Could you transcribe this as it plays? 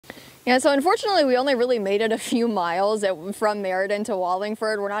Yeah, so unfortunately, we only really made it a few miles from Meriden to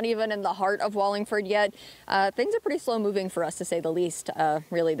Wallingford. We're not even in the heart of Wallingford yet. Things are pretty slow moving for us, to say the least,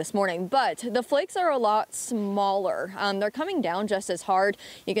 really this morning. But the flakes are a lot smaller. They're coming down just as hard.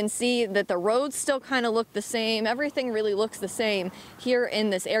 You can see that the roads still kind of look the same. Everything really looks the same here in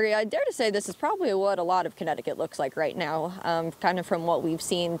this area. I dare to say this is probably what a lot of Connecticut looks like right now, kind of from what we've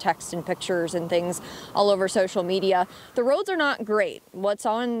seen, text and pictures and things all over social media. The roads are not great. What's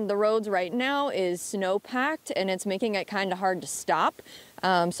on the roads right now is snow packed, and it's making it kind of hard to stop.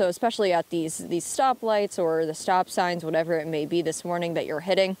 So especially at these stoplights or the stop signs, whatever it may be this morning that you're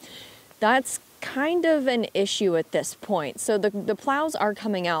hitting, that's kind of an issue at this point. So the plows are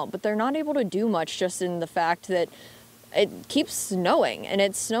coming out, but they're not able to do much, just in the fact that it keeps snowing, and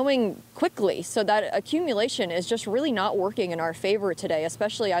it's snowing quickly. So that accumulation is just really not working in our favor today,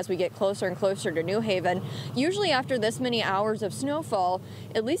 especially as we get closer and closer to New Haven. Usually after this many hours of snowfall,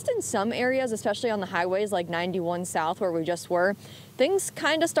 at least in some areas, especially on the highways like 91 South where we just were, things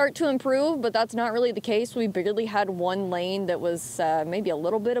kind of start to improve, but that's not really the case. We barely had one lane that was maybe a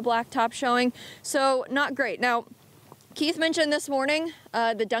little bit of blacktop showing, so not great. Now, Keith mentioned this morning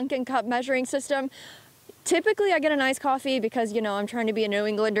the Dunkin cup measuring system. Typically, I get a nice coffee because, you know, I'm trying to be a New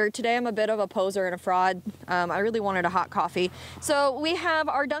Englander. Today, I'm a bit of a poser and a fraud. I really wanted a hot coffee. So we have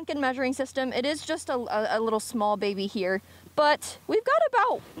our Dunkin measuring system. It is just a little small baby here, but we've got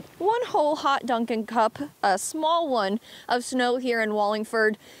about one whole hot Dunkin cup, a small one of snow here in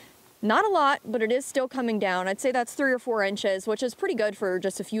Wallingford. Not a lot, but it is still coming down. I'd say that's 3 or 4 inches, which is pretty good for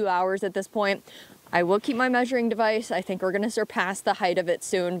just a few hours at this point. I will keep my measuring device. I think we're going to surpass the height of it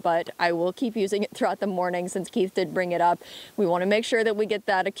soon, but I will keep using it throughout the morning since Keith did bring it up. We want to make sure that we get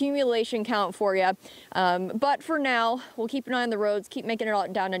that accumulation count for you. But for now, we'll keep an eye on the roads, keep making it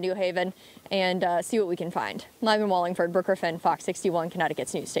out down to New Haven, and see what we can find. Live in Wallingford, Brooke Griffin, Fox 61,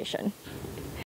 Connecticut's news station.